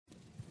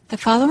The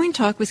following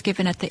talk was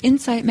given at the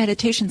Insight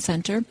Meditation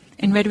Center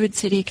in Redwood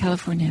City,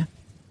 California.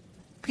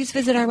 Please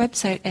visit our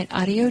website at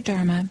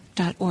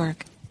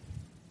audiodharma.org.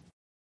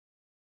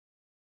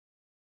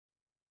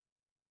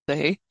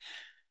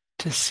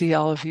 To see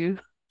all of you.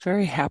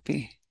 Very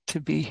happy to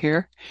be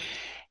here.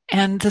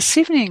 And this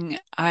evening,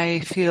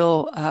 I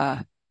feel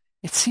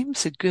it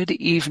seems a good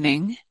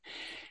evening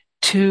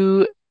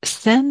to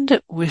send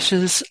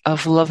wishes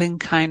of loving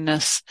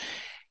kindness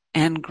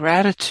and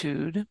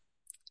gratitude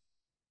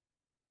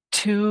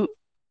to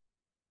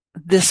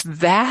this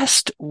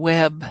vast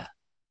web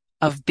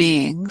of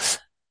beings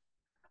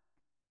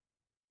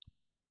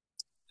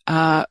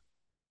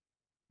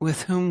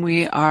with whom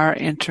we are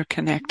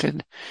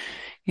interconnected,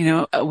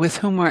 with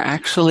whom we're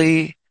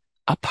actually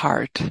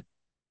apart.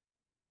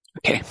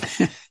 Okay.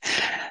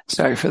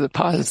 Sorry for the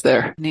pause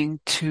there.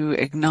 To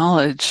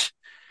acknowledge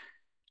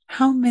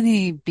how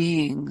many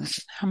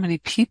beings, how many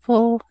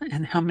people,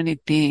 and how many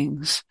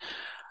beings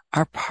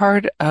are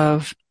part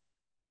of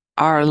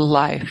our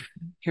life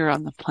here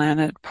on the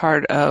planet,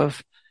 part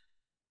of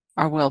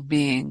our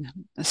well-being.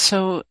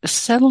 So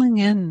settling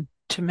in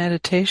to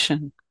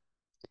meditation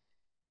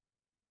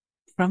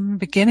from the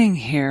beginning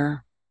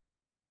here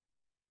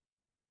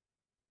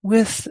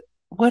with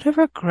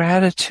whatever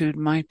gratitude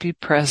might be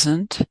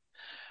present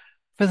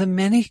for the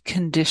many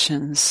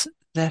conditions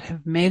that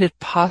have made it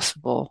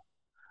possible,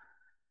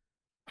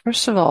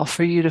 first of all,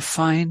 for you to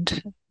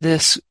find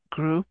this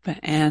group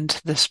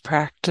and this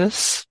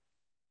practice,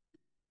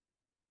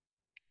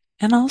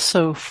 and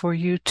also for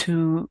you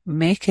to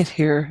make it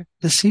here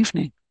this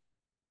evening.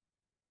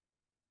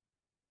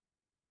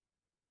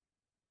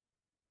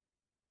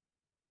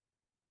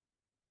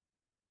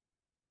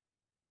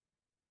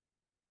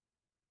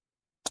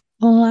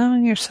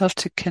 Allowing yourself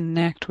to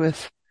connect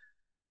with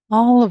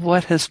all of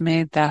what has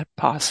made that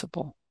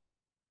possible.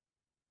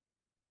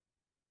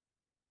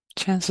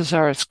 Chances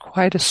are it's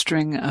quite a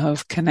string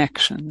of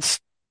connections.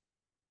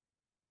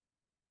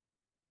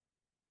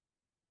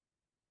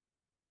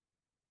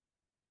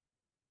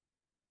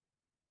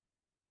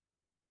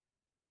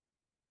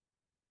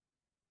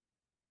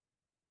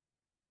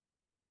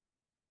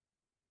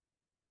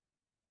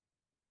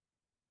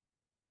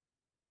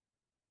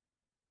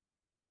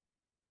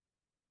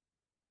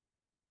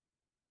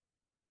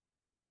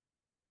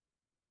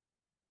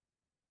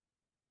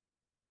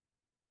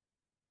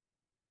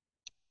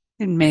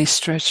 It may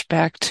stretch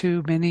back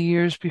to many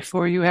years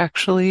before you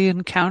actually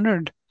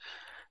encountered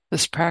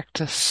this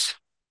practice.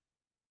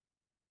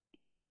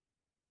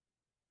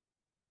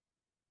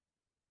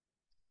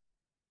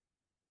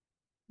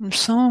 There's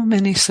so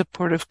many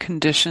supportive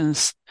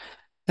conditions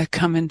that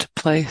come into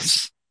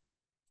place.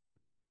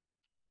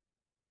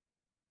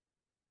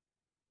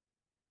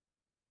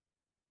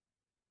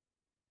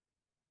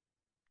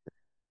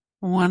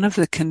 One of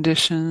the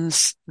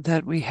conditions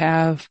that we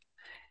have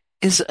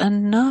is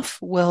enough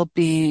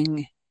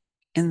well-being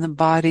in the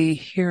body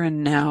here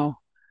and now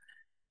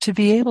to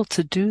be able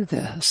to do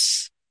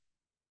this.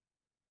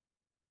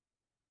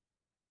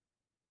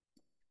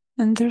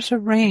 And there's a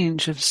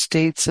range of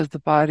states of the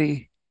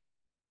body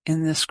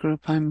in this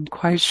group, I'm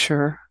quite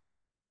sure.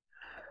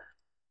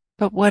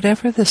 But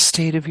whatever the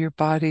state of your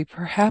body,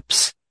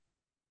 perhaps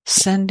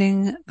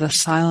sending the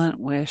silent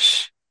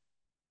wish,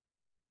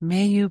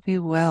 may you be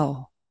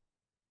well.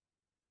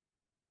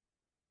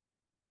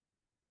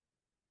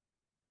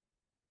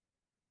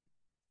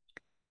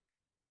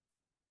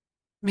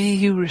 May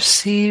you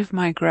receive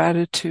my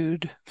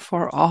gratitude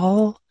for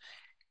all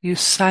you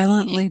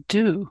silently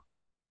do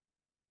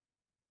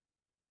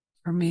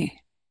for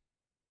me.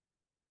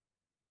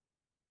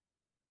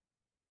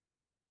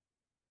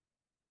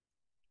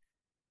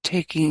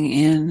 Taking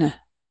in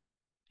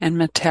and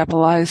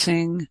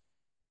metabolizing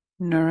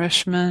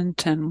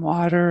nourishment and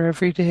water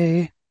every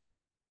day.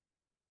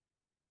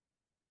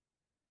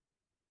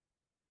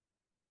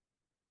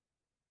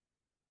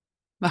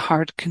 The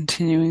heart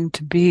continuing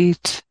to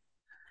beat,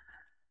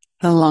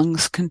 the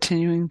lungs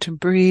continuing to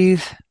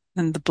breathe,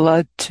 and the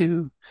blood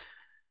to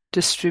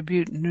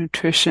distribute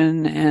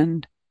nutrition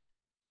and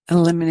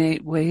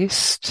eliminate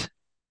waste.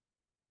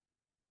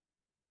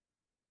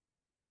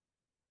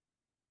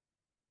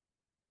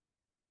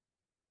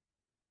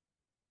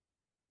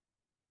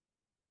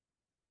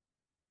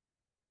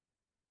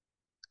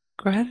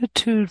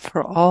 Gratitude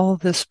for all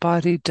this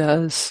body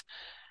does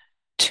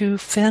to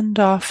fend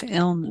off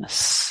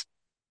illness,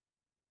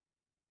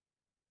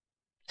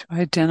 to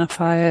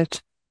identify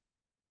it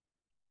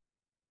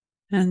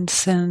and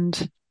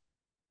send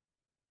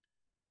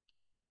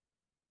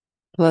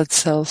blood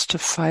cells to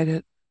fight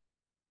it.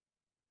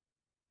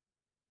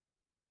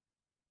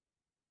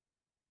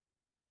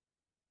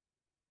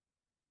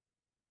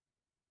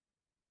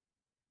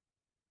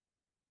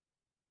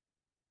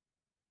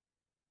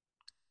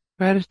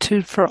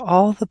 Gratitude for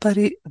all the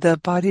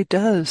body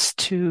does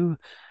to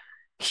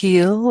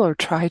heal or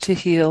try to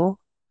heal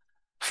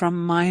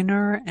from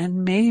minor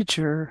and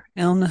major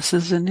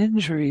illnesses and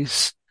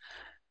injuries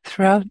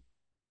throughout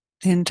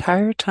the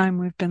entire time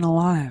we've been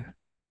alive.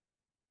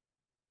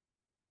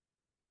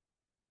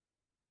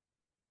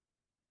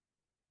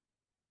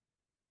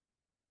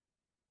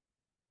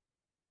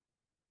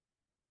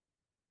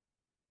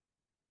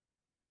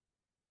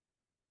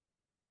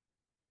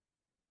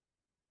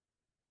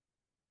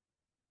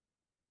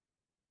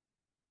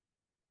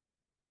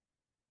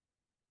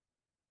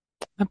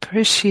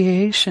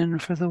 appreciation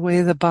for the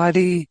way the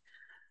body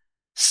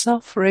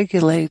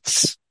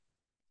self-regulates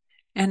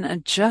and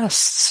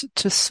adjusts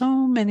to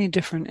so many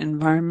different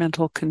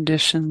environmental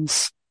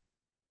conditions.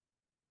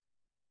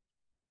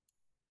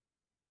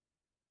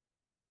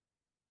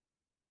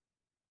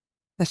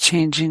 The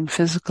changing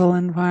physical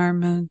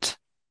environment,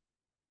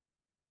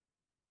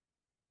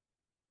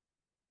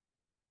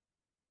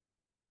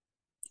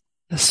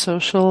 the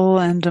social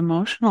and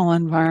emotional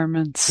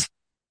environments.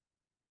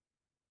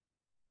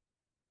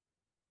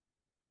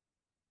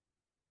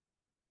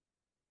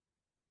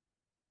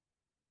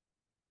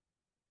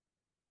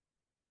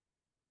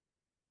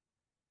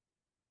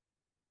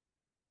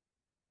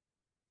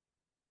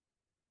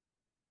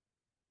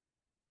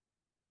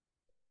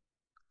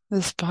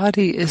 This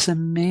body is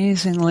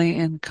amazingly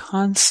in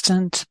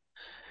constant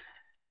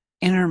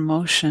inner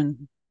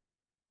motion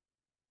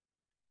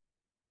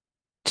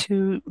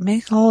to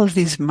make all of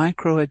these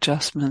micro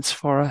adjustments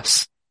for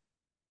us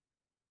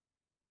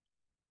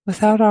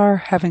without our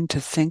having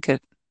to think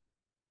it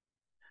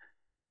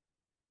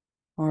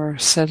or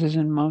set it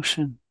in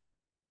motion.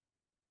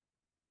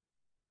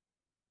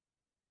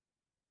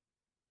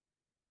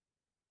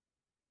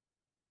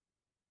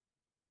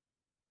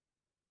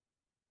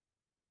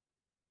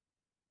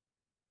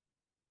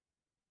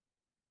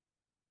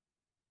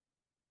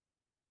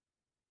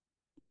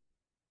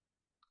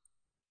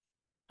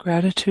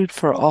 Gratitude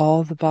for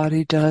all the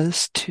body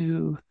does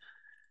to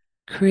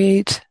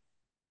create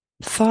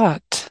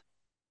thought,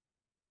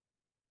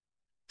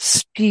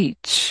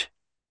 speech,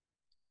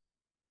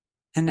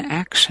 and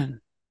action.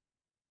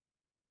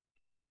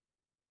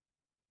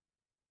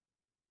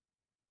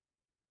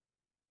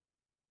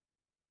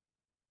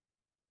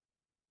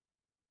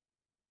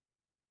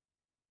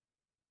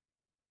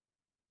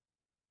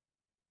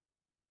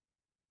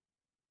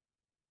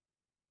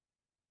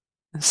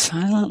 And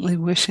silently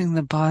wishing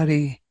the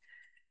body,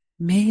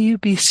 may you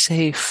be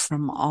safe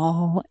from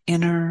all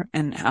inner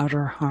and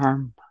outer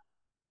harm.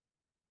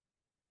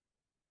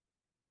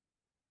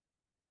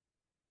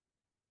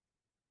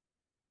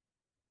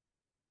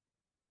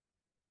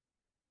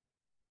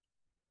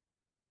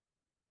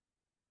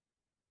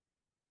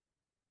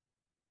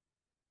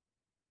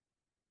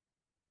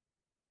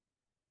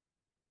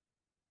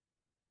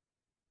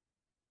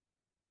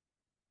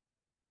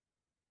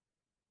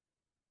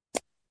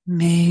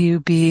 May you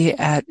be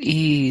at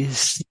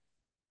ease.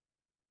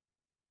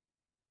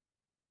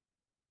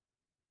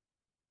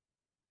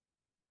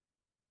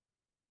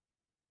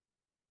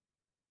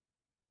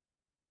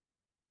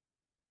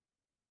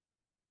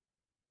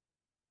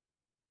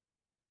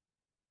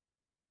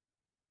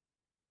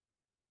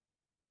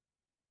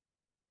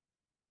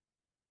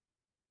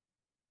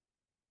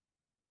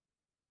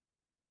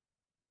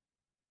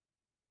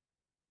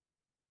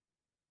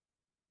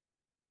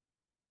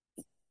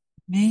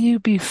 May you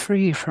be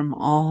free from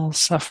all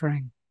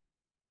suffering,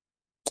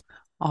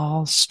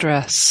 all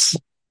stress,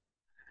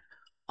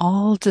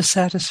 all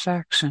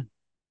dissatisfaction.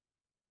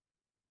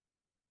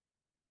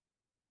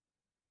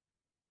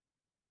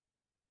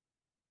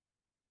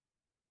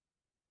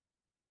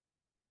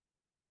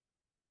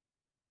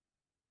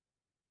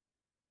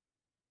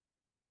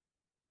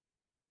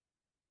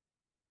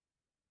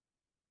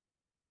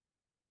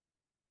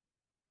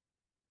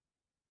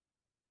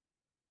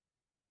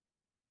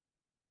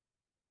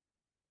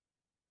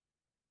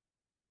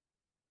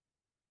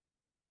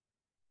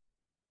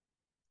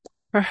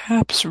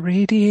 Perhaps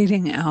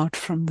radiating out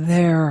from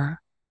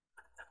there,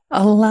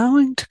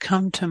 allowing to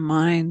come to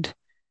mind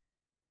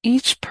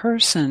each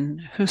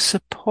person who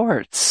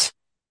supports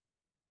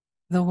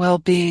the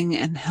well-being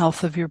and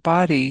health of your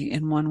body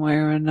in one way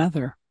or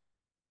another.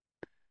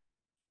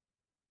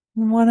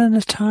 One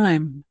at a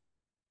time,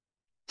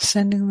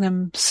 sending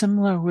them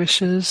similar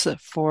wishes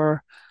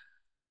for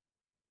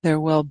their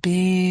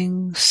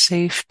well-being,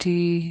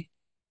 safety,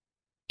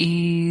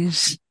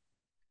 ease,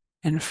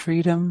 and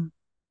freedom.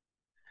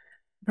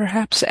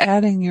 Perhaps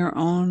adding your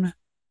own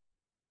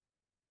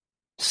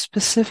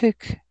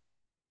specific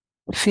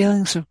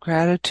feelings of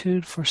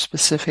gratitude for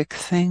specific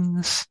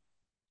things.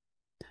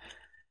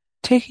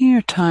 Taking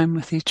your time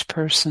with each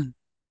person.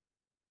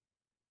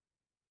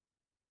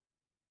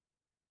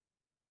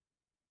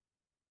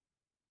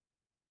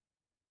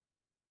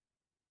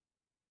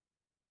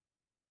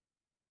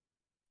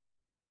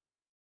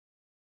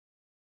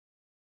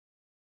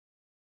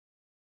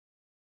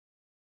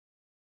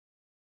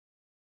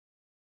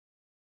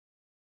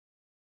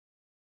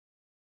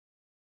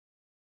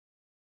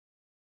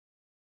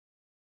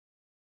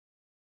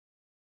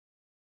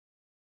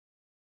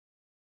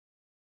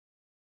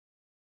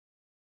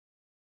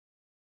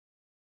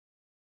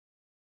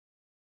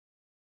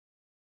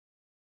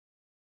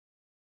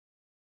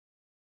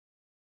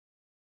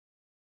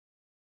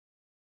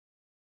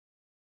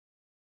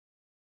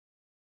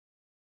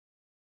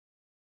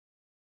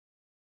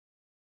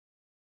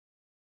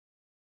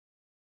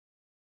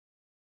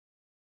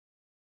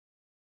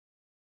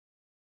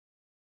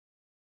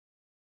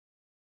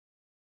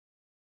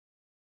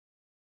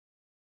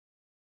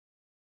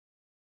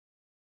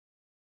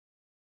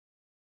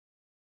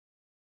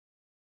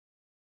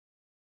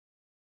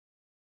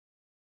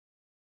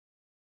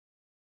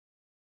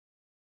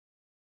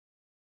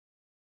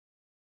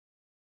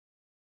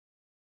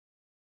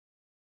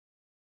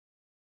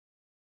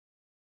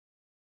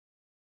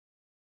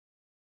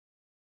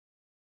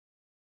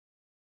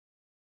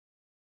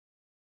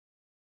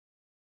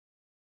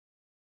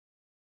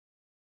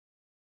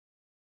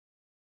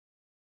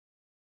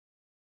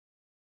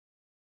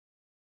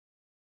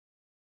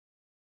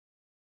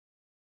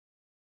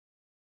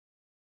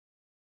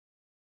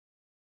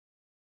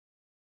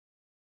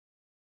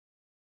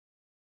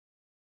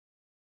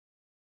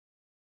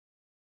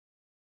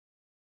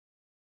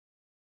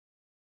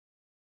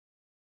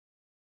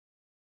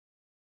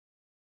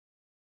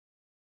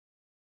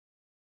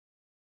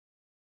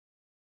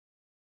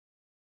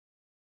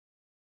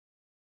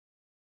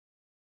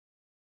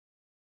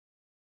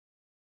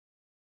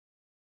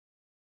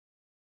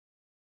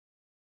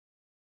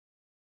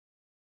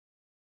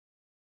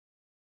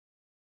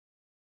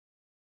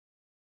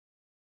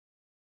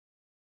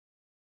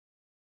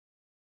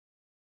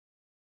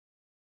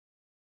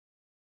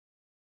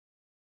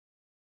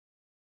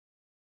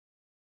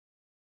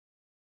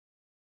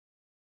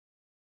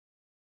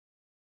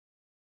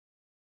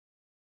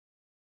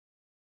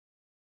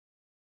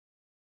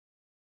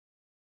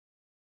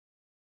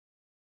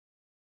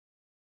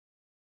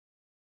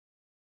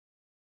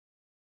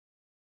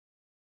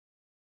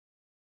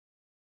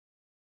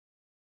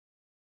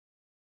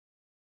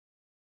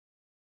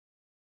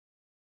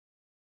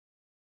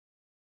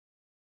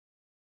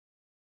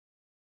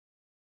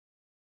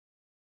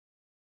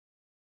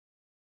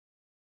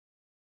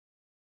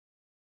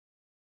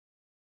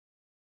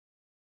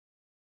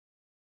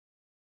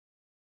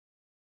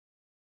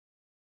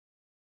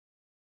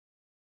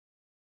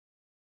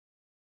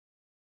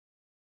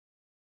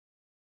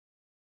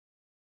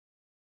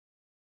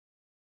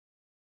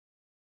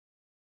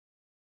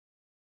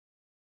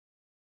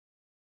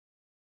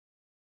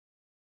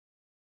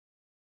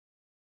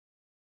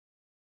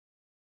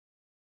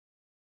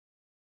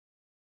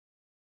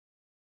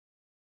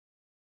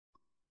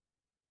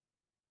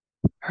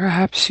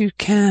 Perhaps you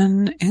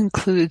can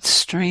include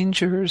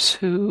strangers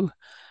who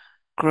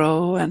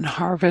grow and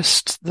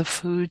harvest the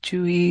food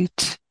you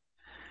eat,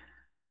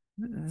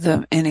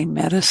 any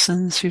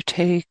medicines you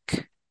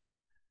take,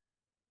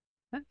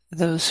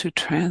 those who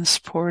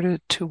transport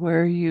it to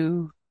where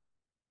you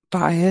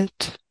buy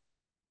it,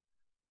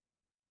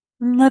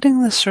 and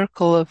letting the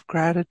circle of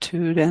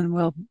gratitude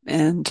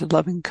and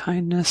loving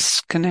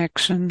kindness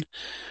connection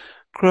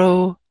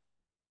grow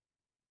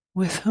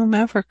with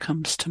whomever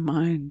comes to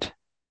mind.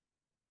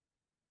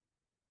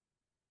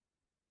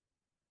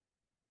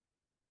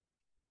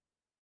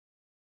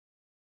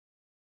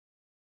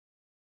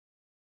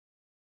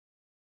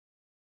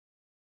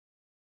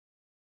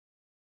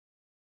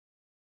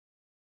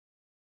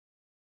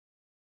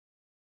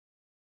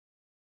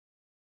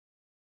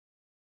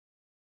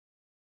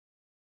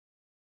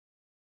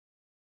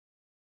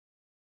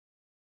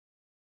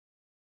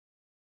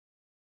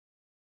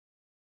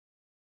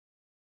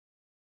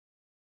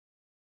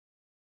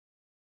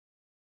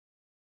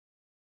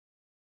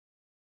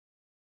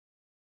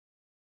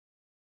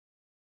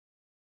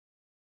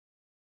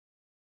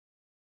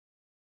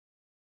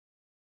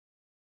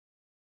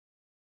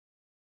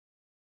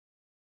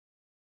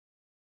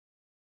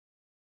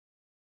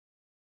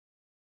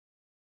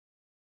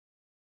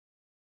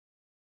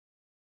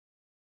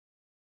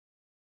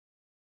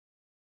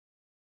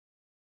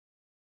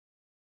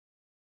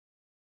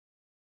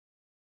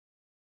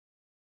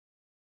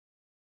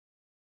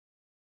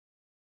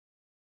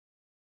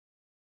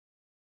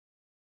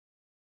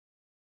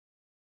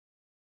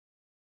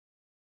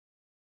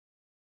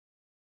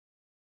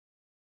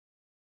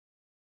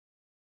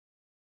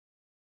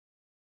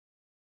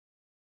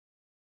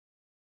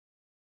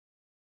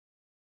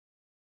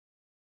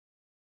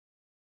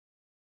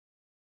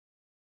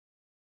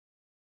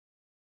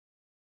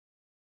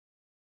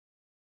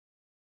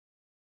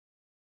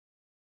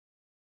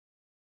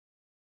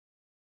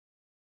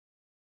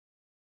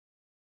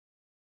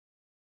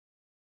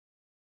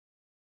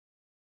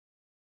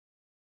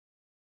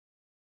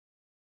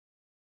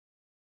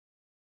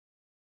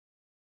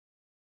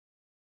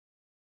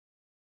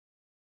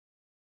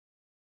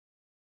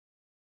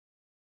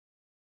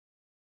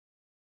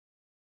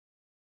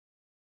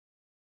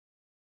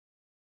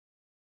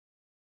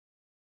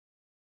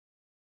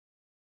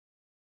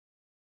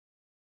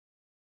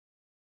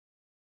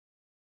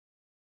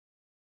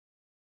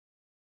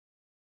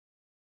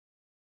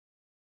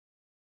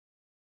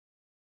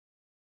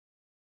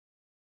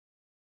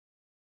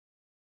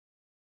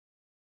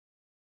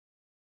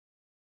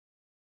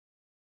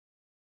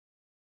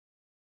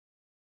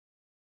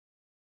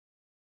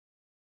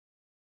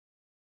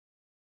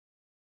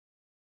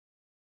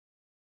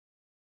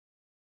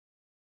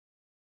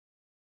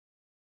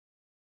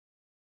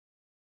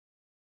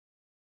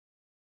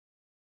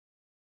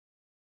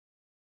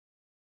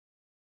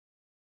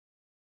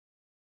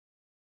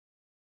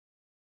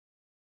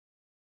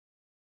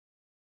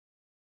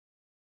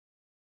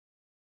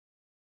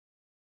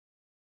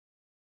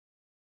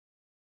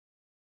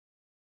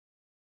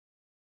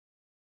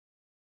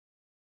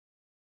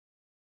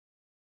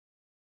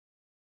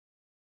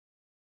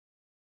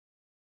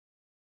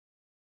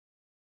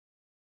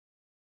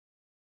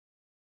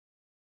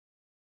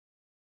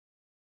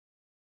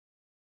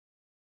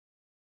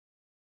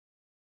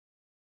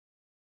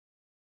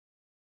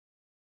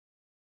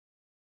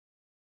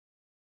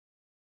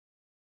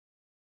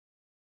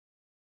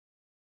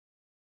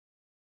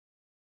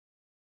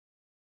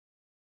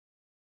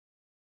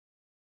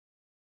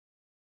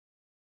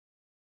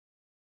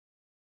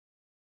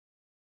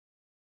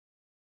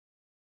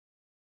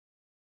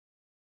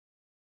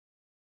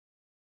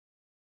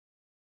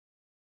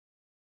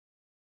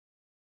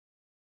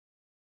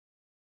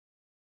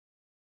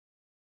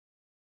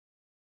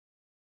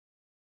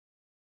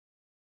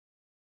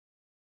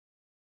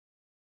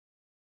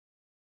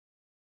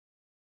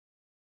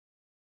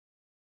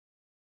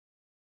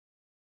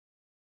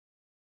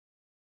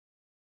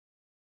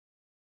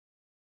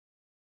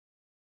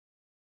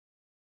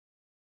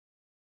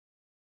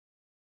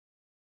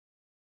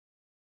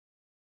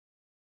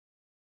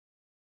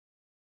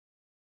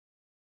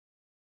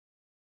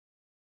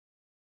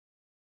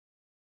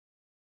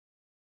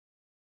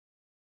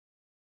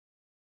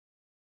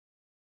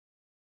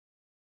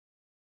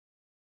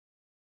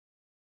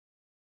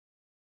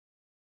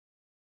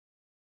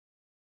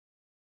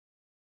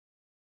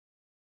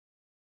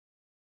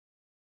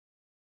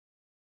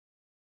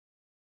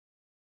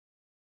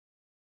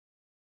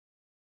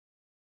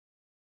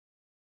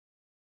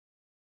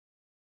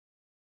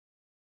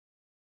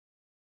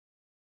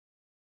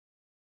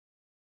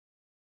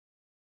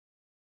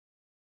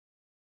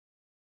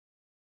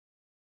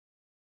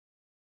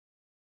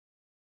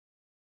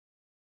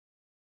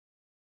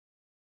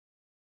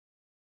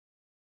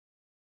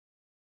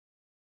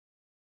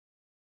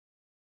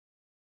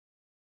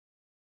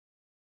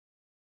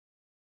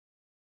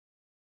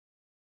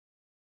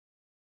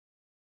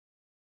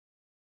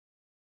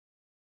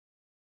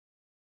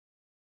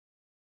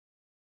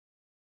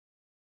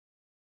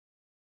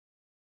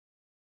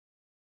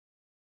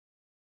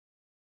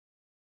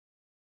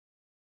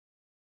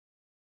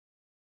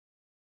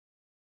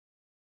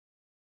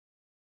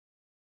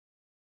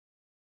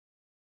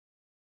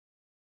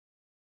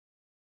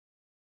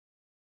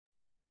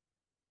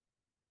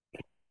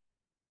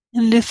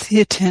 And if the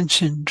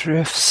attention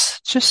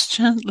drifts, just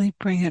gently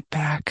bring it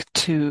back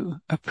to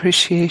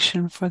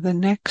appreciation for the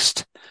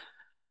next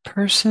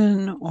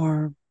person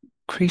or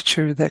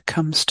creature that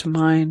comes to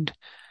mind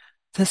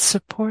that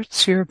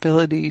supports your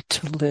ability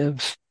to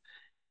live.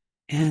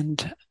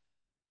 And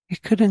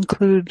it could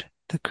include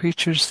the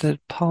creatures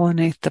that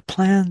pollinate the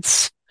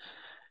plants,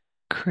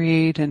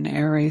 create and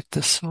aerate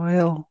the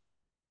soil,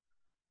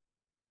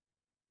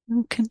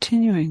 and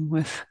continuing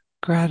with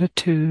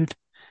gratitude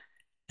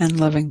and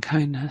loving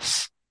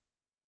kindness.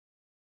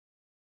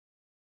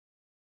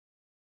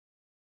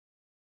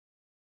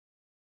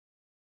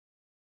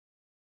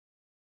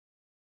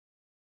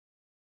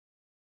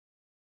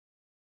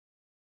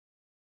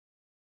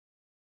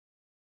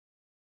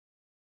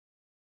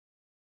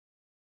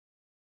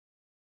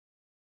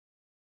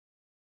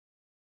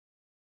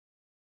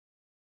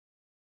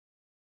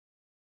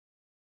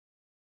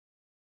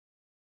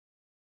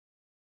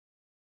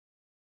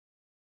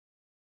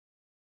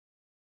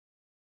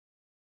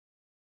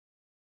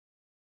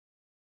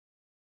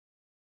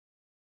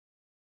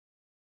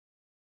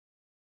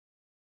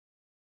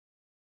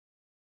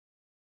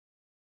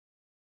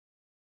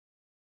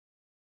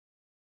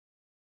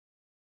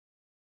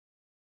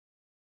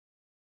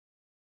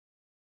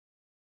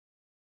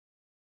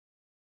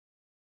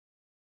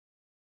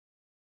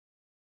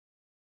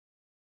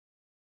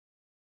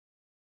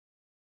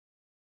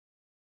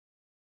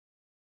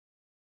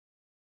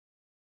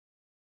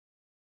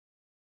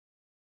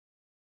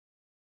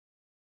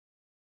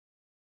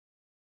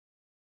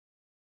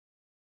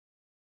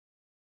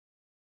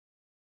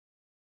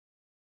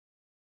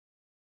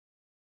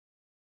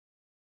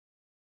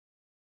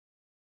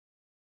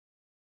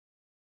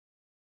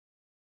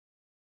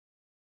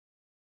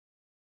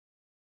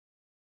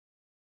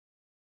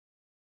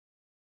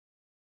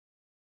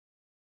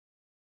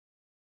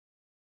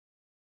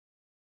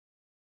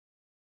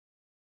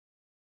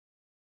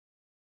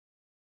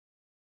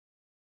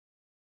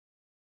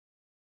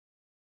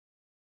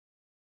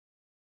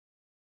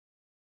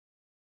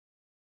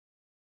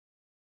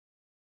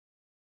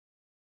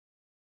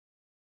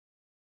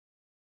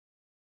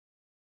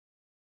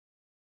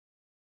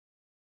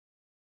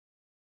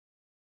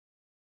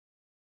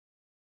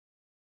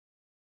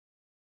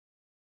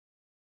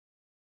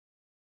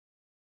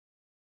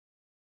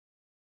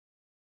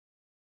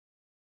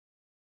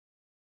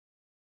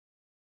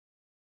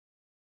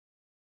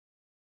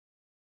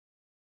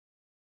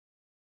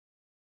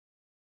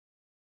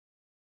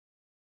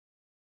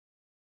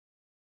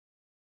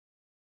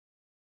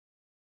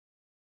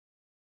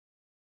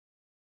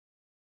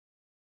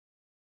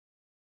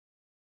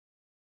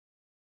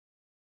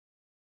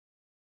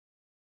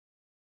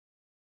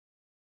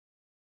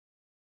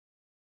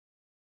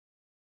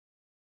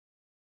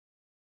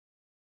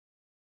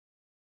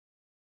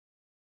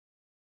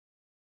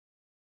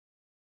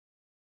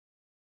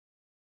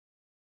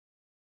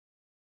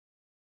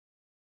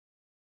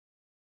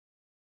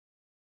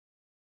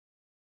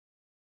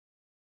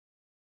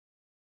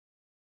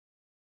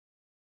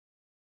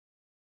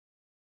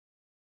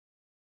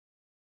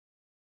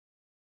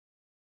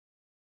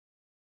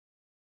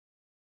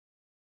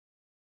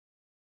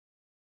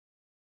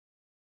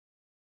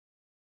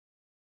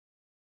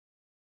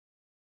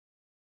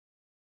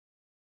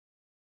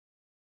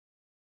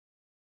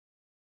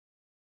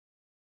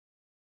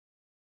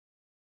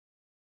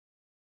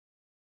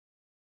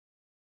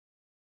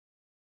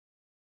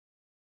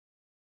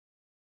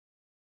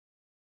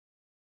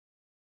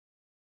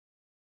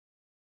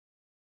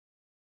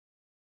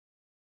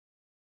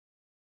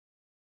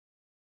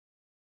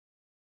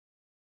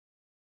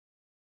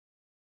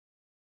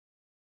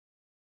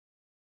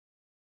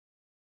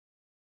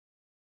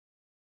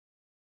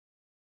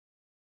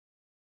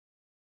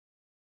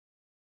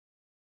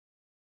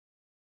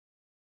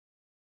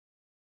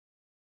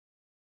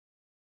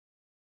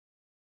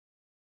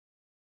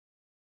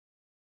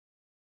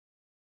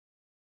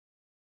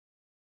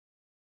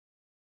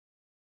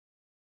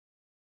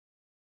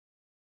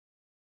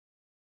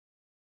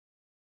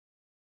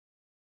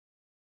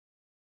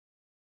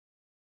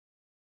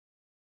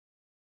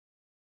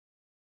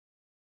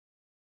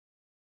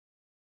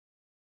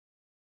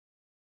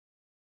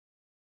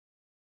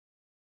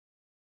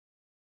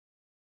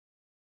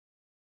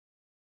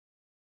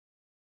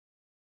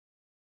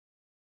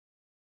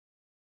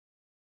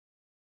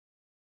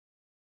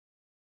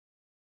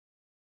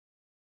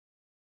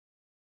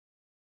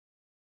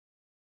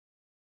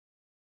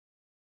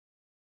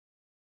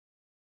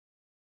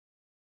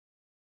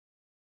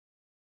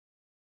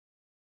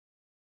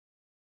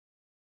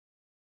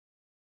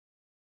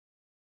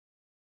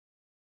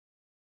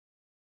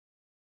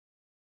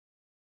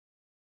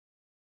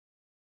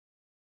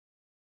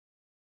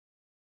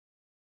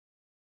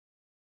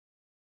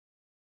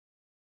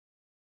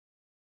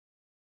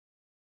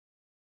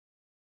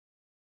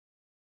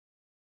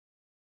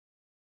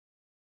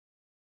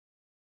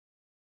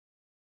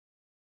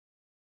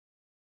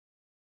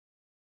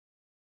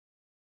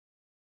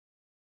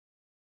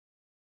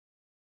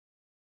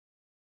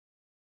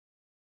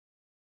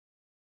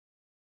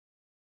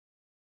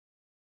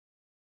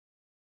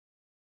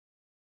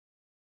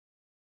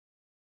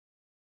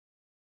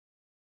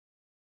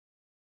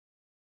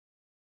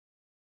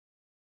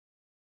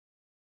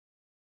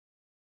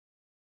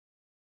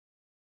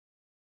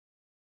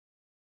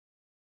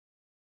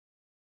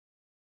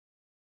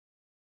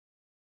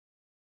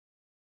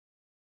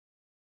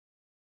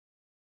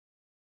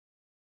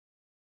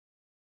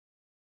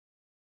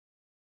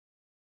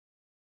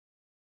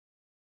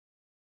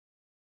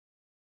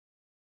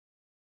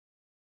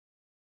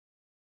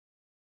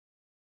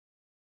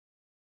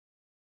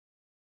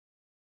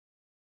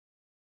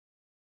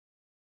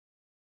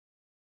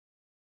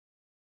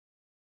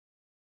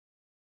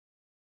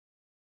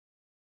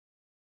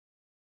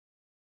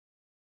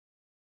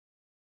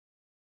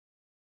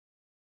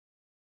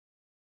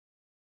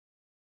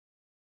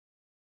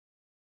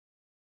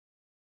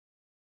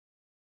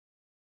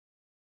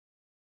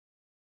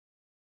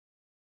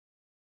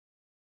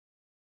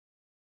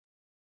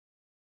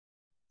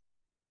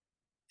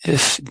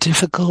 If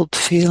difficult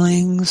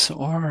feelings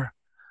or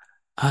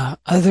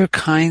other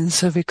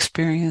kinds of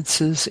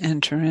experiences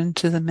enter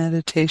into the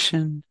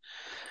meditation,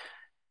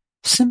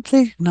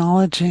 simply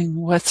acknowledging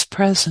what's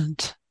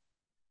present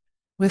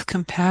with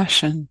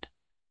compassion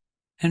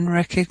and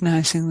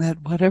recognizing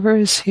that whatever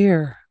is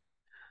here,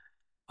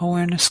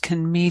 awareness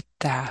can meet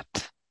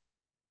that.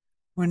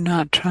 We're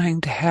not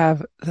trying to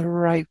have the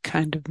right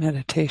kind of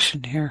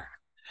meditation here.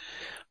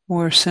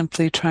 We're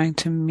simply trying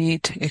to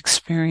meet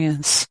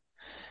experience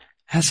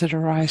as it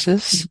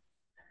arises.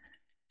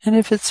 And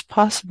if it's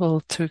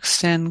possible to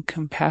extend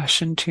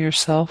compassion to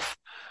yourself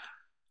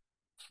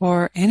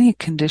for any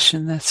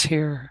condition that's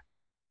here,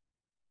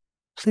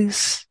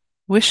 please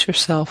wish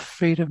yourself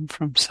freedom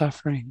from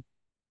suffering.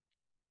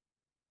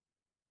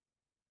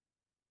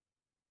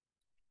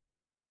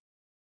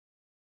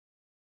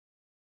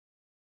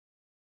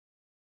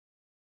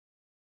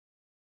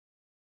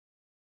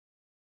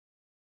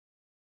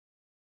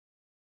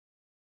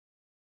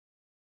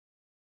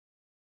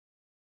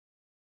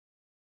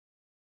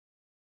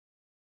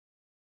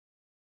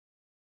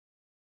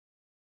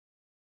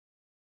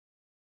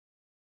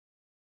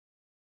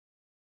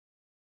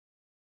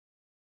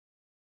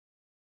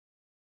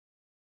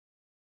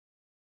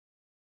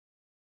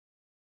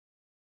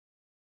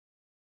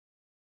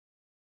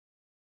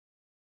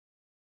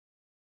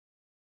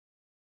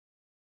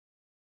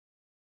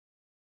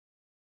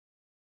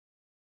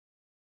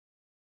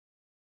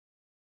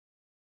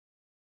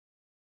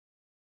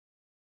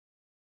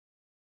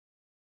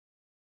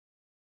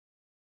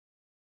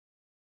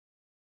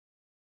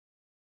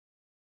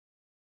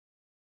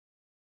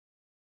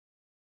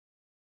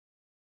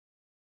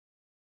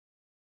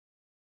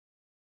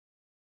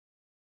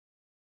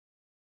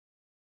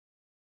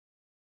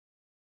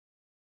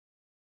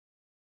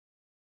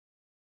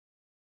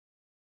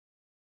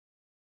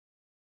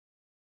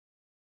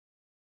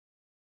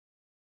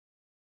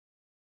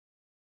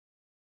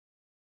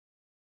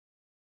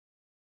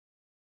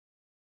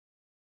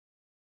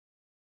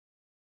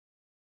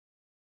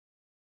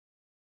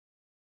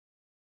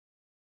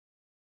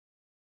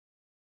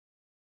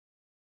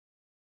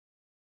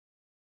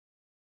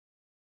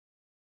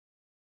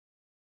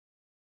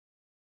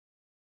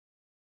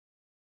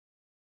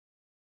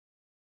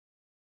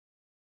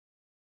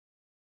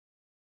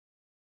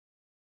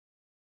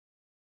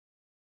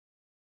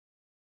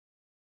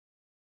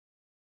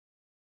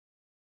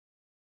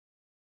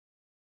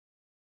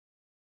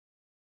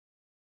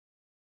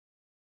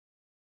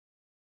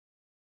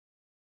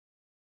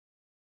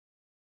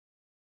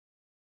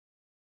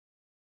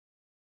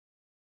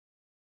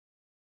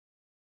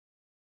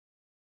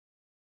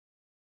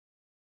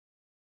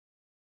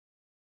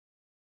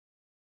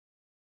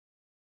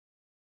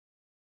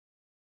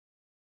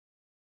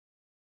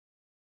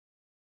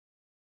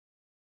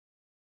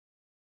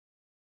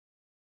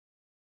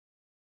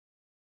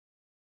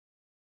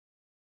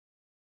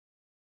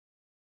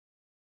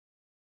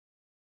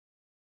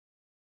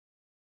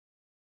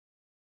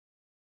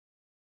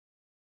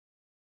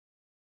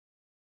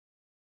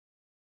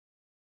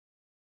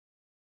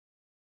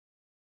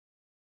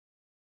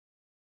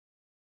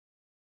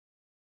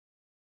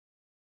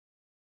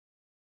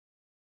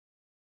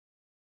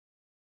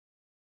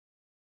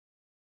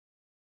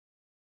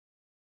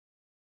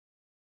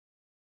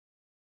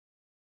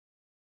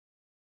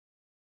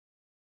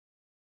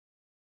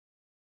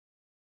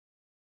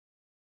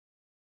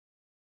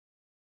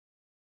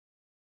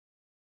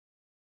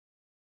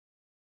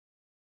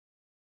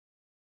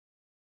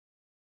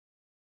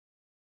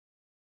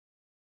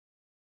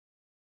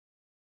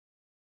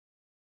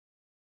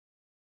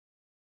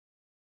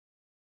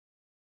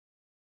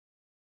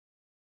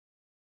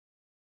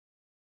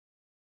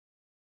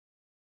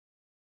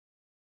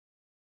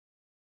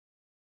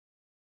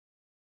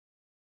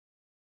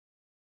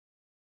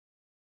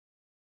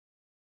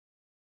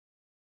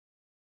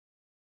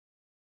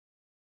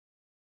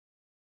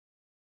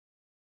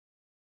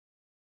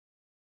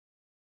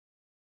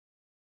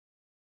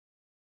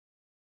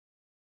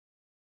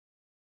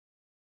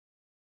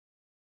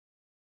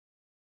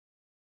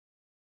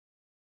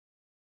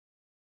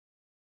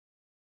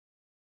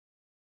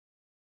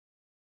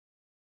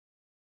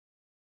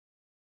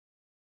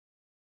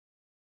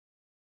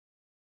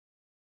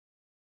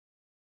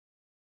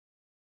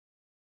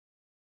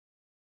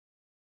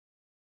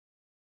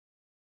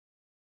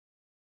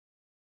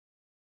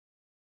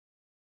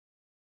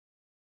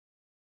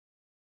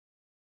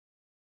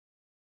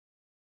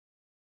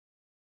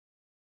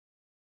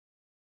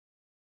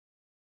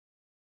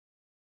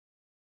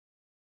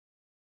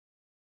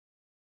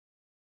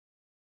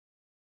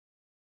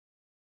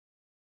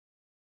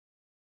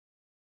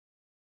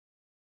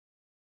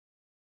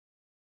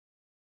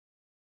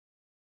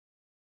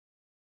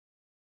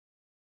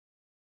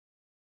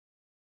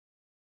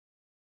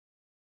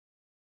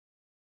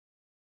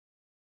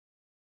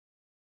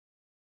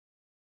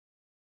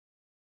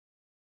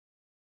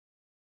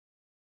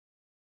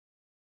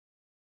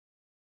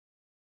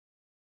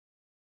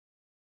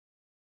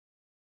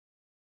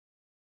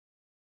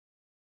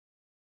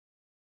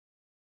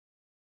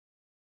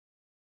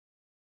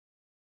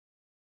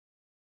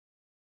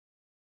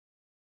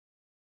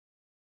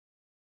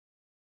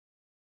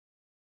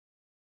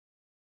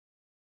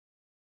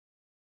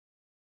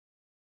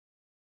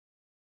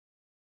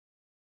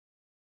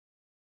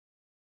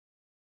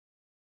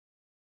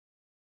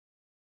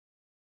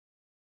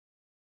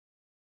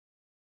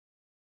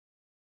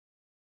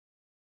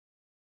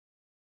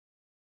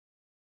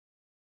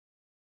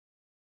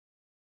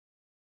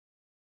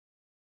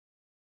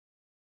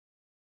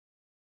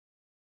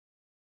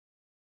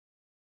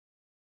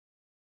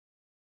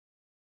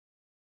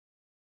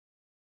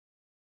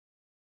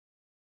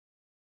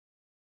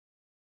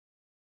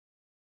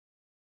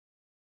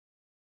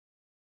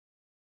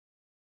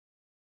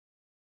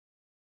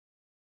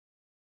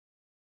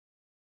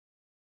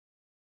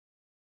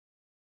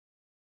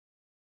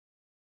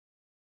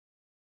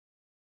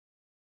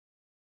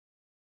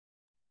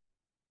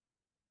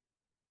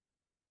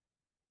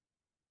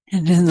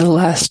 And in the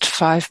last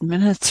 5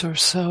 minutes or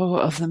so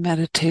of the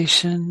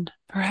meditation,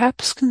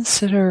 perhaps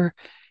consider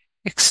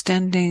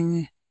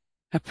extending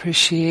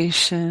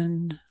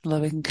appreciation,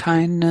 loving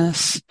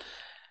kindness,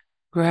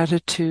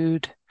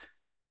 gratitude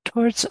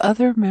towards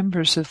other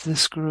members of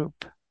this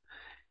group.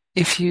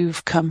 If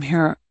you've come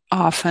here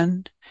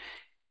often,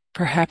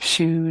 perhaps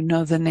you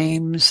know the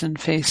names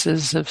and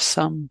faces of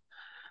some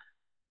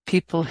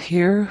people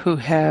here who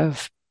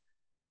have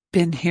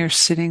been here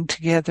sitting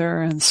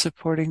together and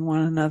supporting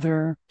one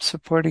another,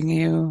 supporting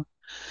you,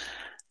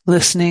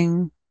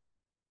 listening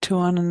to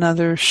one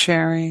another,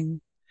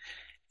 sharing.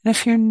 And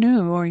if you're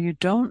new or you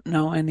don't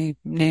know any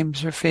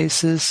names or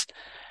faces,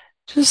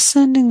 just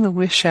sending the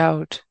wish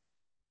out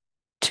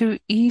to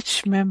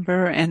each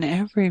member and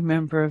every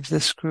member of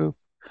this group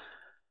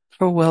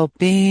for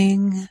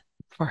well-being,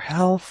 for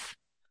health,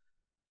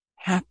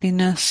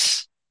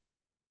 happiness,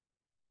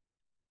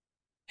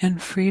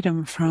 and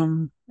freedom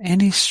from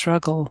any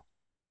struggle.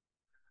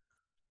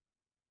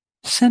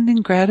 Sending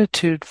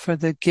gratitude for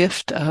the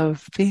gift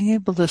of being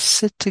able to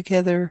sit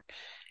together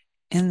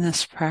in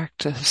this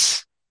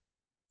practice.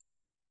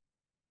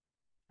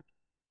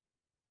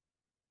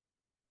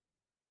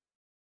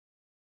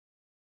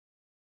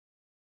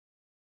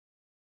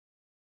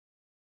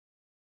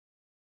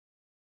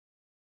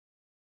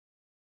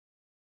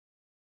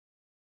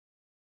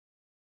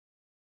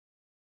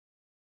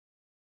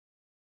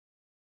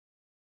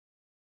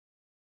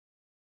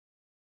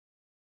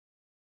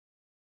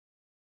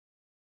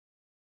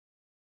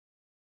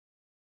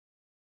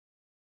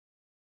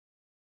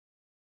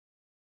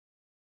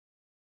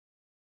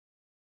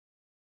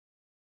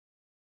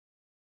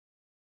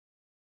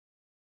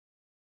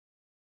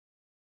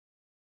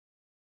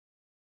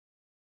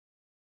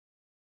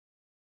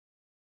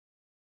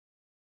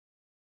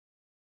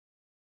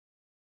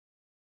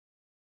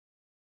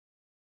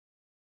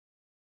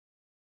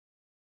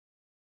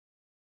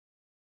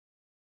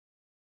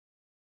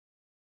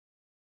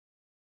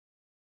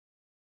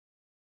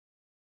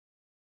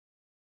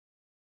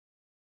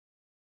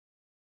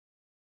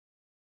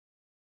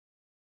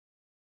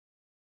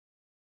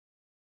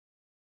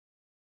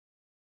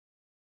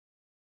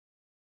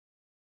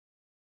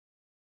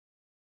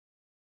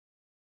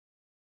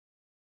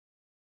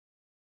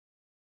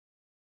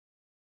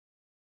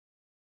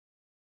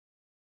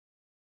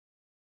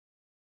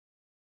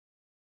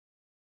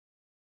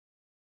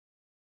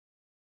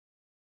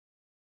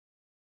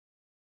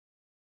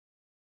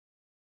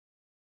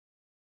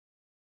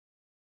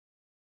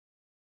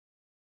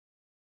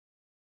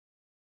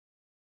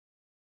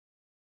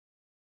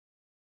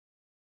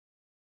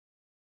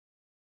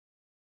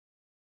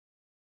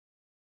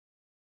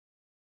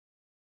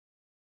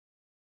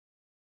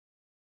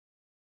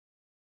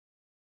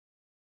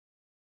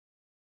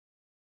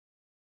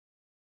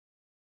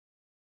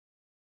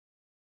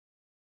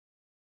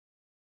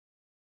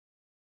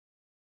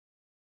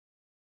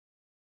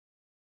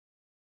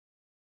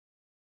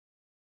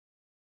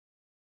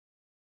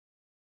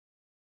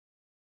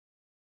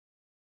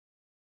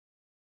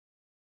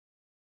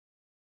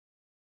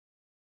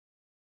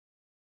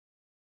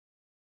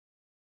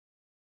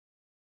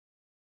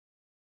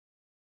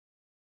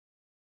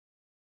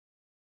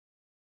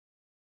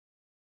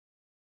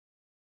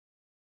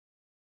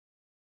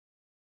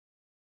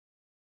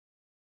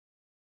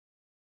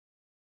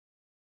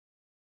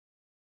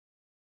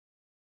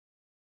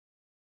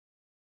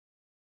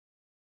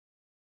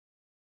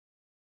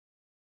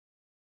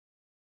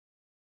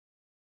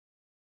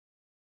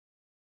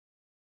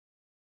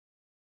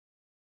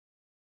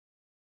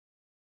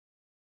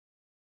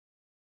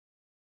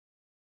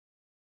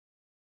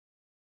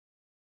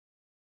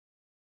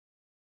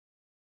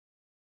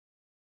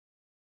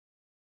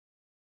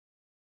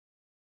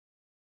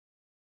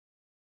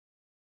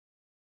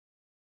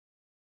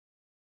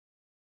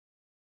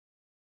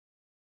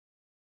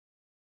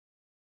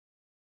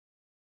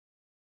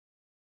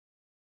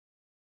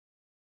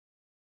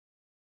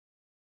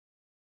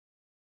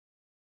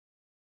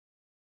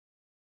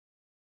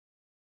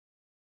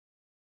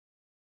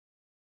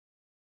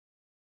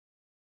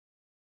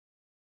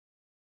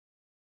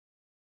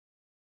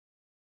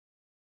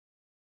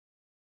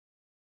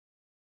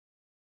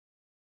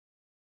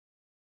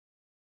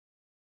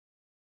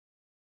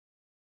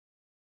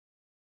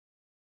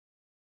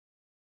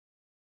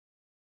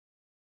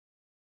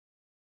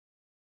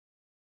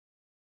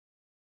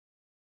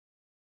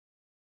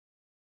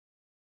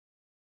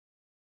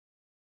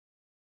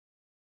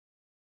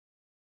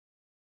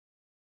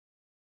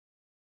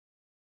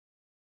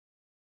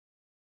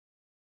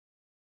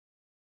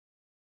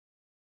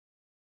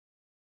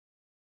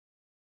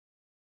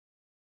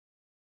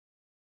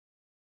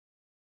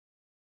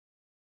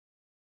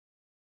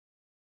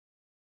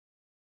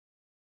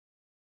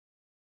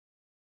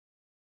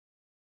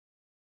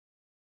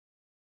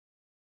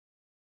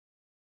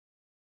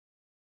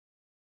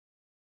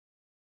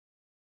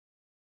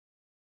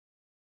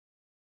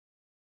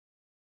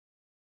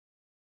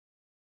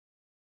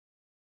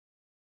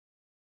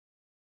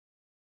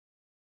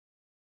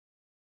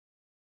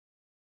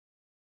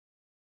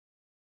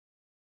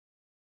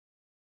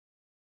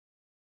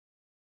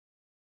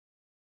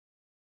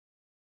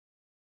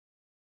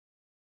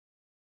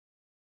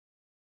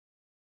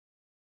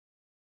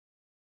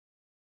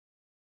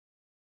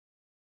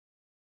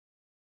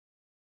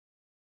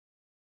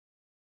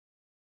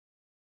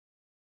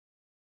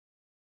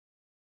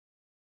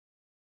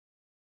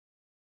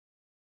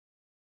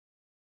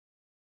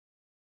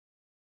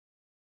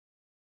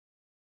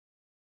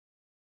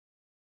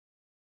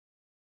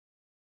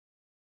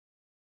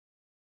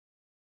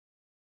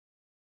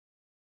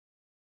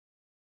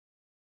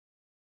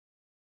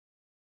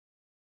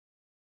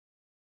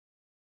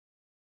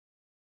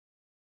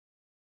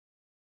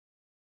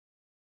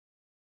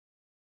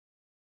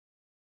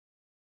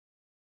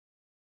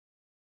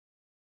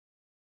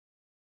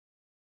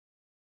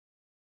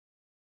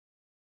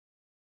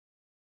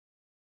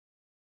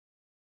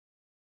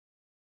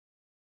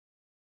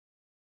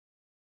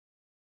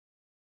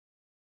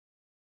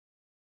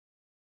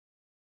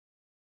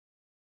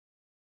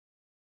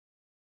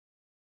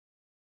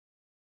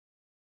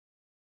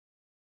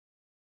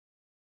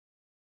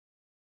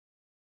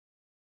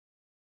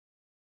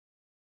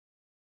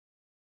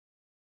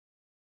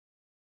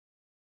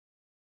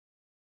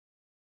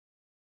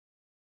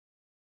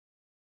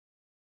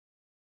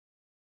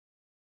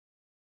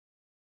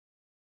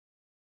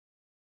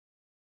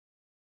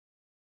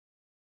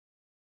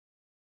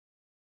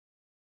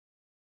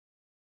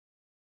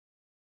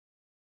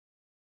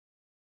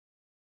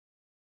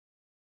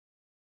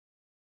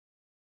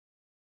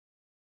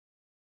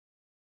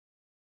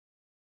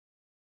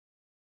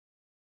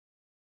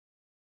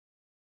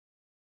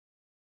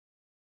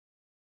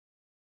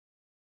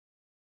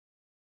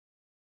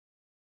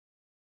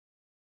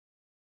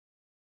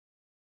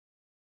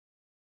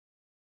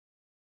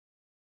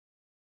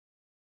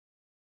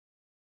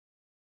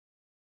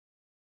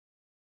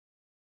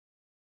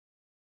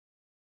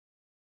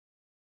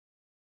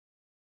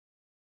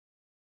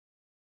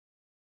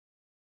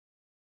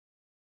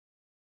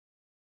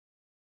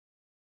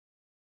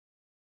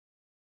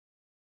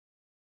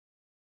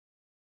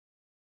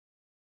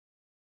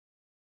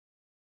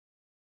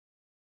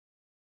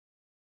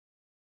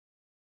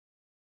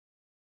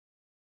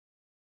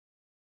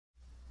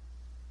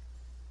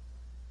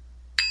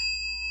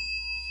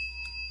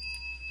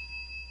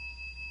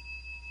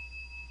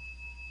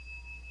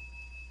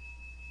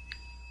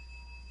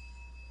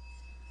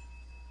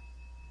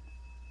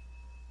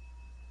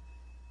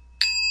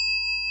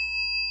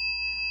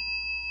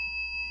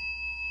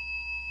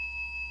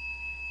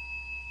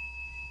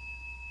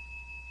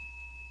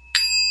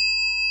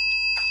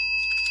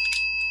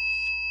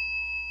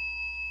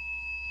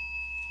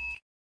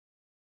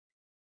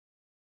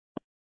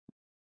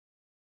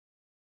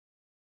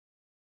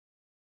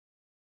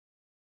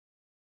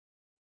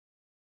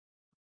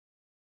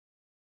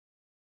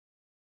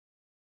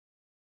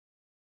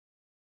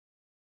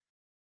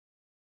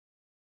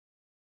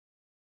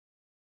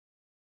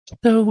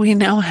 So we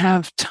now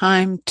have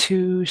time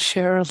to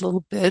share a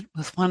little bit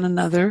with one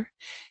another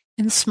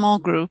in small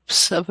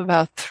groups of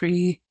about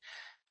 3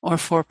 or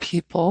 4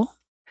 people.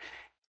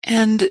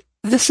 And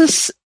this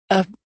is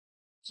a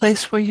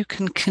place where you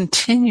can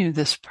continue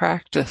this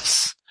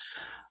practice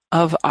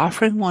of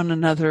offering one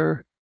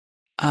another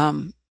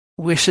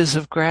wishes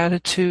of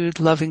gratitude,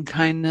 loving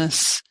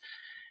kindness.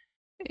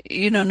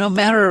 No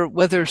matter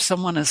whether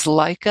someone is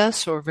like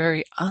us or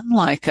very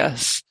unlike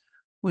us,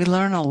 we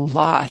learn a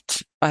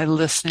lot by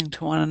listening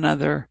to one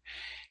another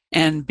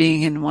and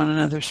being in one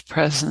another's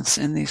presence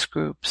in these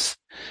groups.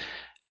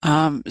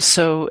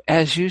 So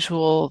as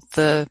usual,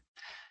 the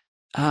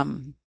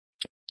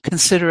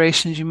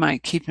considerations you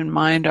might keep in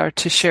mind are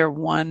to share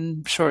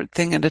one short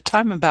thing at a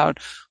time about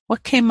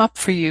what came up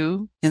for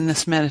you in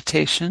this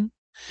meditation.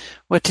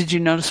 What did you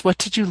notice? What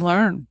did you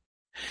learn?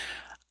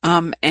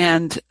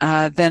 And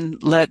then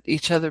let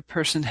each other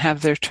person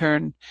have their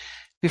turn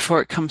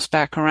before it comes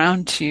back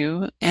around to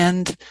you,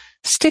 and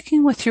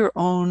sticking with your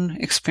own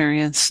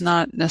experience,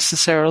 not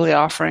necessarily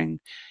offering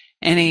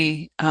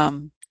any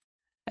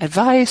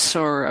advice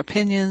or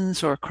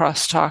opinions or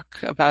crosstalk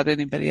about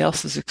anybody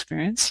else's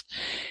experience.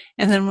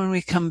 And then when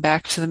we come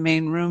back to the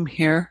main room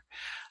here,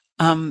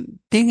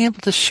 being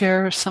able to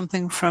share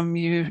something from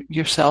you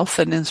yourself,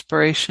 an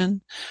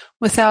inspiration,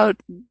 without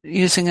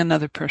using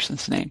another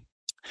person's name.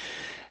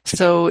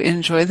 So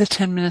enjoy the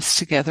 10 minutes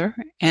together.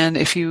 And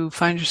if you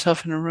find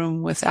yourself in a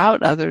room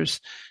without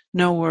others,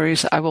 no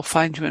worries. I will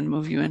find you and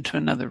move you into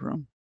another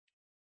room.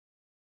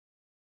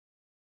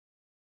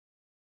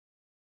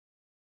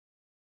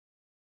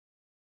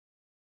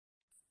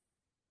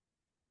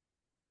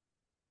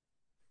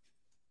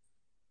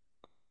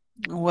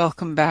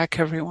 Welcome back,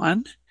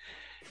 everyone.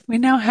 We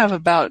now have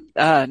about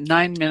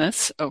 9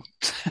 minutes. Oh,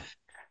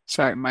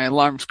 sorry, my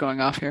alarm's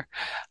going off here.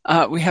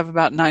 We have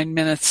about 9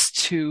 minutes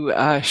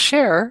to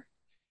share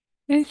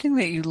anything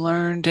that you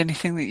learned,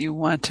 anything that you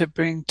want to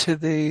bring to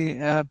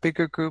the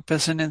bigger group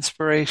as an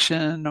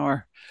inspiration,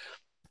 or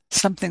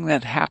something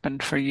that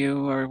happened for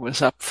you or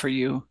was up for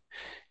you,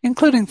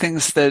 including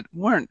things that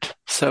weren't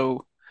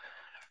so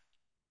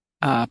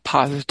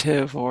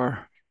positive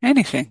or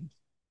anything.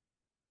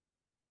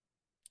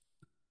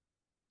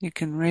 You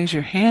can raise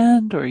your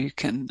hand, or you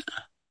can.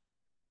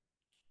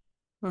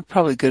 It's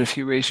probably good if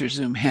you raise your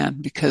Zoom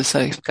hand because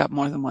I've got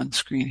more than one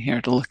screen here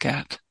to look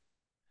at.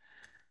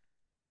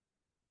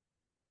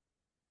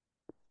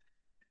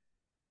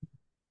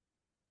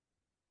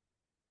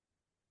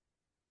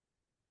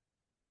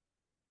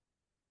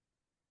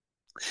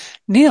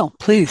 Neil,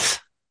 please.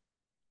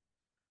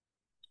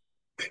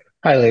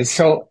 Hi, Liz.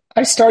 So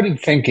I started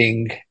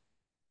thinking,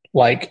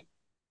 like,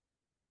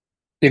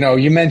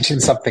 you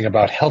mentioned something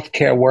about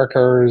healthcare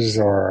workers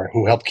or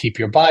who help keep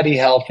your body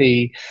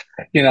healthy,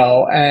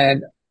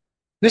 and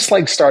this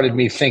like started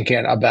me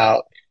thinking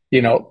about,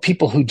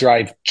 people who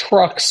drive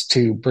trucks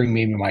to bring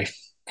me my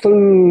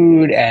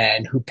food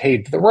and who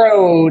paved the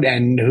road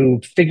and who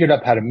figured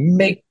out how to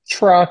make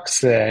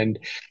trucks and,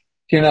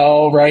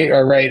 right,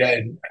 or right,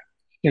 and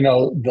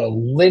the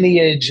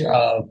lineage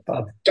of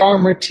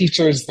Dharma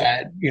teachers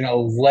that,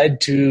 led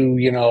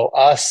to,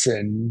 us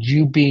and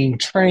you being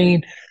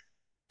trained.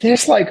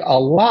 There's like a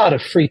lot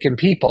of freaking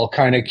people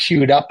kind of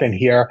queued up in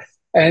here.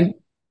 And,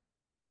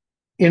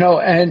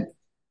 and,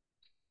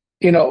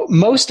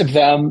 most of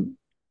them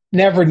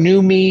never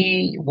knew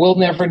me, will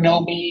never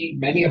know me.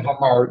 Many of them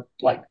are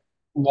like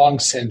long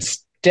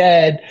since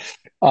dead.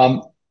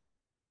 Um,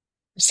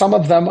 some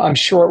of them, I'm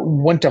sure,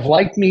 wouldn't have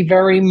liked me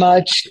very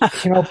much,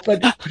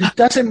 but it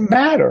doesn't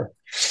matter.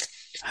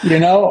 You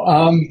know,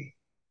 um,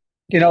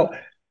 you know,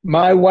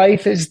 my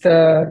wife is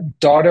the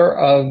daughter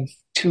of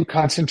two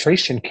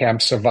concentration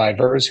camp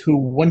survivors who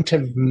wouldn't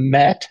have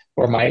met,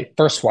 or my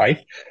first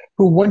wife,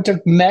 who wouldn't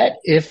have met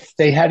if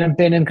they hadn't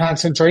been in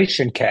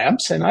concentration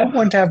camps. And I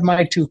wouldn't have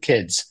my two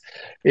kids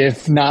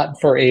if not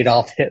for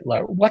Adolf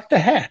Hitler. What the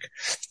heck?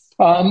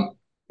 Um,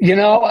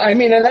 I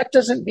mean, and that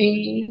doesn't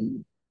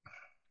mean,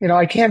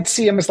 I can't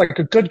see him as like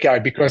a good guy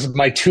because of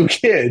my two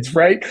kids,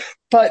 right?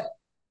 But,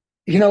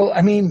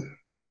 I mean,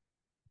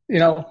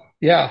 yeah,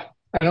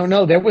 I don't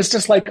know. There was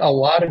just like a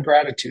lot of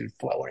gratitude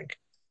flowing,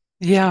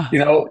 Yeah.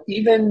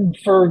 even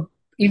for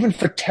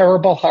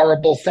terrible,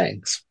 horrible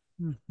things.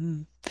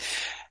 Mm-hmm.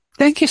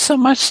 Thank you so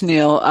much,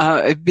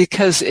 Neil,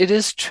 because it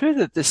is true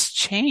that this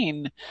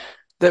chain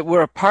that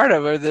we're a part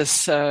of, or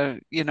this, way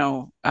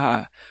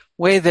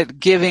that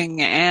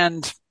giving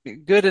and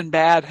good and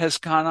bad has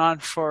gone on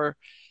for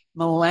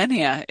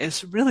millennia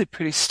is really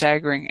pretty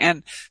staggering.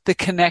 And the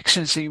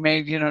connections you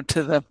made,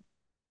 to the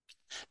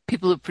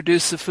people who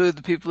produce the food,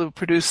 the people who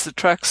produce the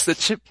trucks that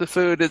ship the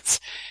food, it's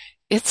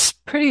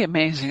pretty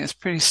amazing. It's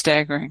pretty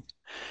staggering.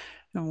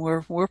 And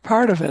we're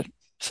part of it.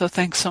 So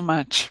thanks so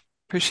much.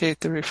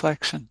 Appreciate the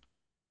reflection.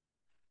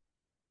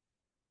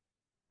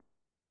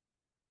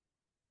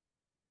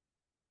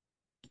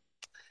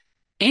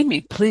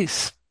 Amy,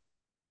 please.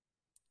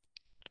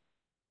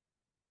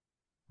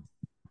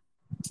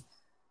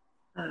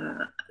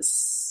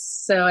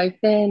 So So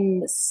I've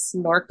been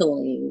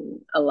snorkeling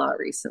a lot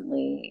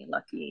recently.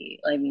 Lucky,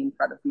 I mean,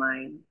 part of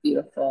my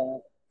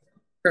beautiful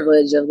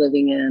privilege of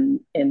living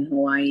in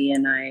Hawaii,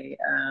 and I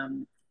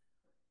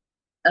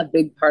a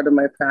big part of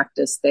my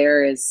practice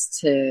there is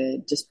to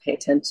just pay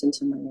attention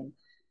to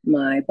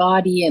my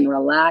body and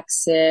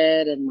relax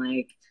it, and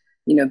like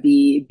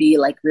be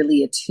like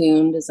really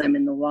attuned as I'm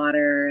in the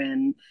water,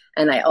 and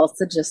I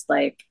also just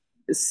like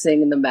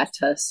sing the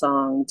metta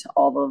song to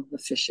all of the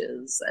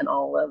fishes and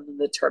all of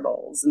the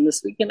turtles. And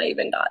this weekend I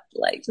even got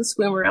like to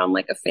swim around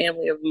like a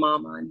family of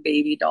mama and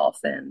baby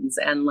dolphins,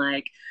 and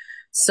like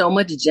so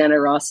much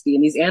generosity.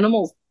 And these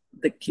animals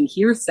that can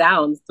hear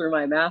sounds through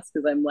my mask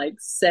because I'm like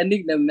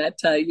sending them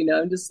metta,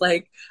 I'm just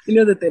like,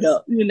 that they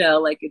don't,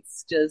 like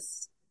it's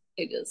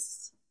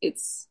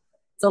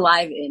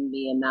alive in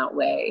me in that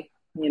way,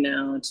 to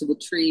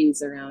the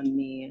trees around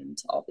me and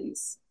to all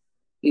these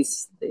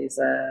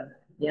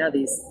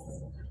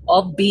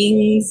all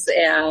beings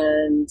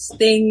and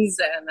things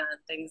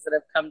that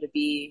have come to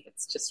be.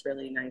 It's just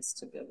really nice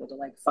to be able to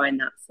like find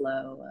that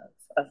flow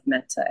of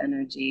metta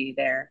energy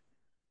there.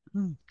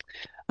 Hmm.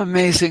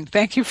 Amazing.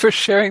 Thank you for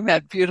sharing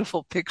that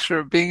beautiful picture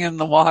of being in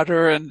the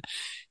water and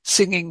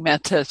singing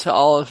metta to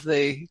all of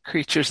the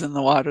creatures in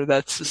the water.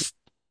 That's just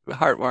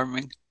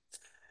heartwarming.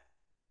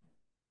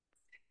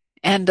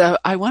 And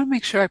I want to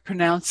make sure I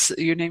pronounce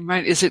your name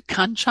right. Is it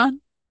Kanchan?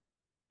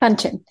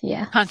 Kanchan,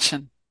 yeah.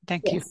 Kanchan.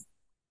 Thank you. Yes.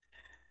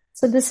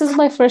 So this is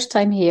my first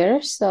time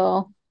here,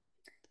 so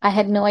I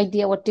had no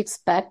idea what to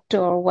expect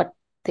or what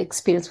the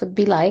experience would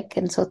be like.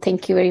 And so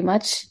thank you very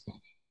much.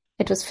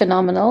 It was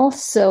phenomenal.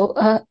 So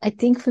I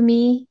think for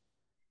me,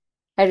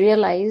 I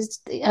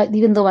realized,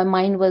 even though my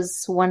mind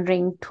was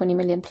wandering 20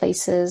 million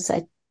places,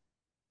 I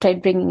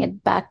tried bringing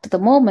it back to the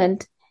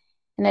moment.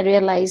 And I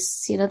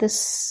realized, there's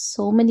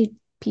so many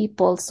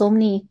people,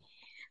 the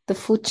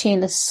food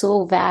chain is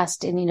so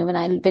vast. And, when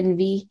I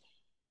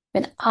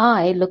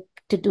look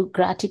to do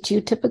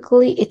gratitude,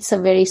 typically it's a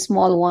very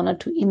small one or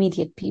two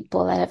immediate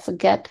people. And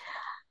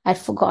I'd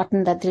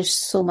forgotten that there's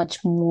so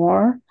much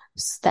more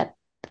that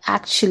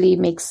actually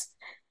makes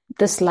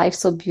this life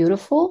so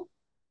beautiful.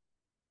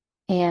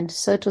 And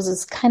so it was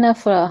this kind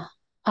of a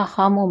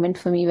aha moment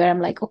for me where I'm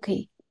like,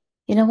 okay,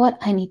 you know what?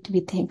 I need to be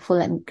thankful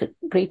and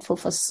grateful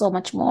for so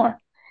much more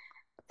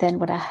than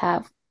what I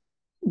have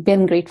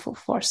been grateful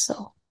for.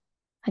 So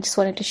I just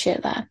wanted to share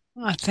that.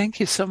 Oh, thank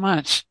you so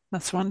much.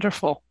 That's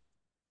wonderful.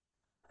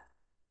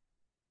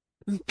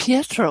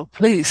 Pietro,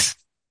 please.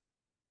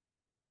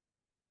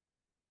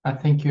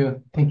 Thank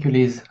you,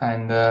 Liz.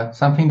 And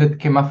something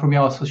that came up for me,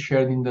 I also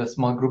shared in the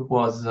small group,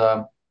 was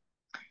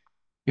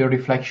your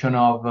reflection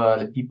of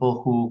the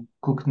people who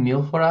cooked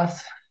meal for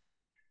us.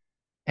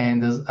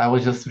 And I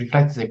was just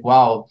reflecting, like,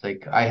 wow,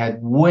 like I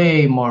had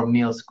way more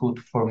meals cooked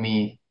for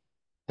me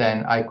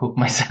than I cook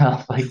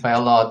myself, like by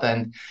a lot.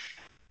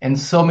 And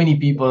so many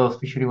people,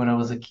 especially when I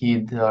was a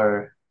kid,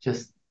 are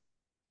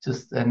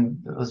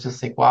and it was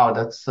just like, wow,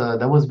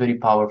 that was very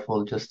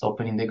powerful. Just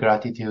opening the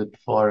gratitude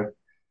for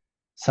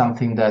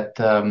something that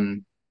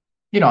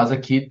as a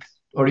kid,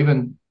 or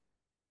even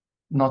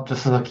not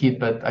just as a kid,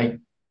 but I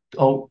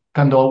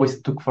kind of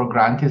always took for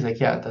granted. It's like,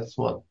 yeah, that's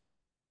what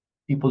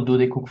people do.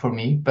 They cook for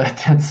me,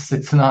 but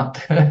it's not.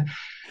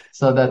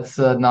 So that's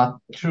not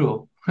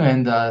true.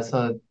 And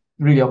so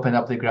really opened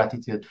up the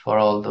gratitude for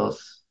all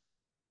those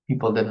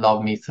people that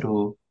love me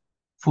through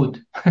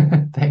food.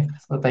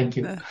 Thank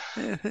you.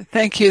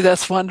 Thank you.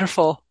 That's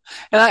wonderful.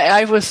 And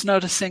I was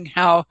noticing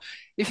how,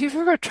 if you've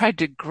ever tried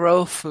to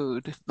grow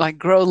food, like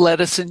grow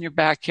lettuce in your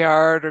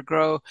backyard or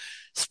grow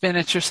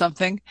spinach or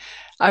something,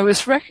 I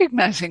was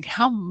recognizing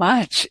how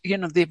much,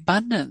 the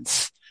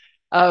abundance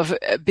of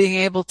being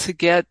able to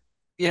get,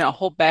 a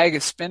whole bag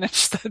of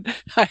spinach that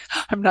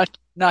I'm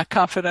not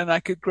confident I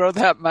could grow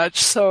that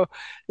much. So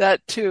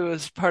that too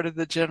is part of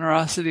the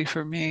generosity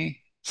for me.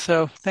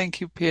 So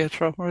thank you,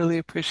 Pietro. Really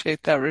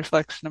appreciate that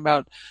reflection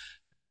about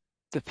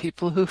the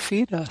people who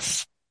feed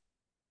us.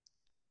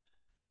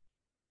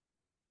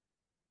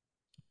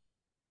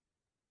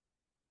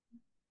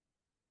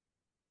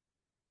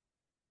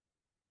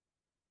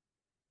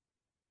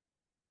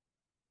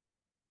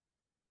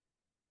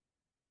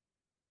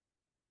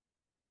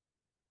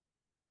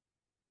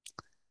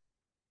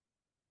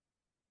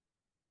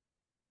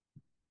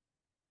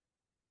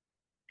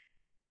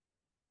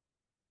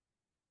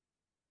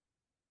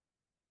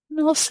 And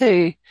I'll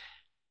say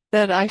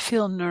that I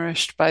feel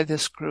nourished by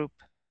this group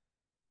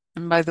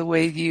and by the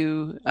way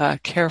you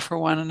care for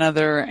one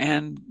another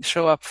and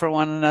show up for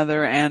one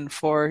another and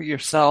for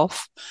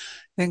yourself. I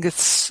think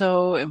it's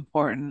so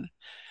important.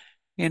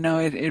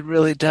 It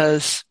really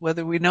does,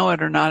 whether we know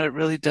it or not, it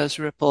really does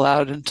ripple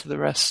out into the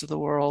rest of the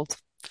world.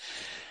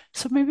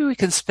 So maybe we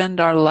can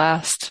spend our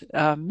last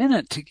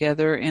minute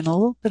together in a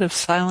little bit of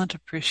silent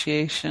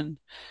appreciation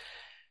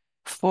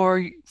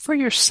for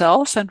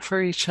yourself and for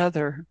each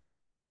other,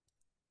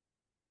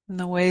 in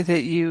the way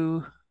that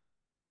you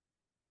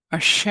are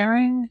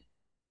sharing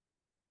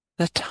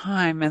the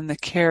time and the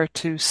care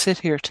to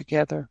sit here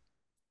together,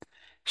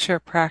 share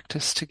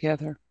practice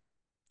together.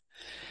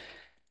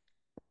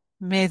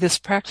 May this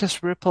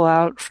practice ripple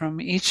out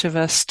from each of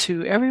us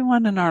to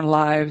everyone in our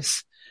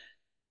lives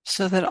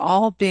so that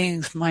all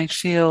beings might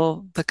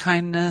feel the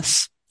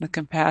kindness, the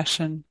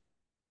compassion,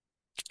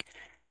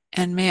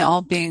 and may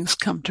all beings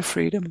come to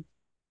freedom.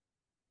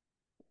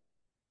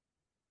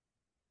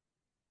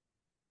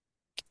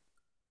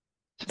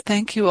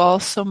 Thank you all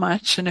so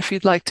much. And if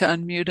you'd like to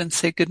unmute and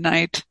say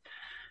goodnight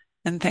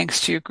and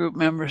thanks to your group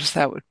members,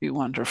 that would be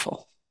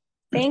wonderful.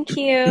 Thank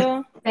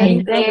you.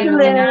 Thank you. Good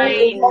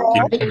night.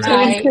 Good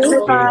night.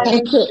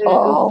 Thank you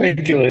all.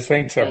 Thank you, Liz.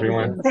 Thanks,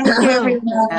 everyone. Thank you, everyone.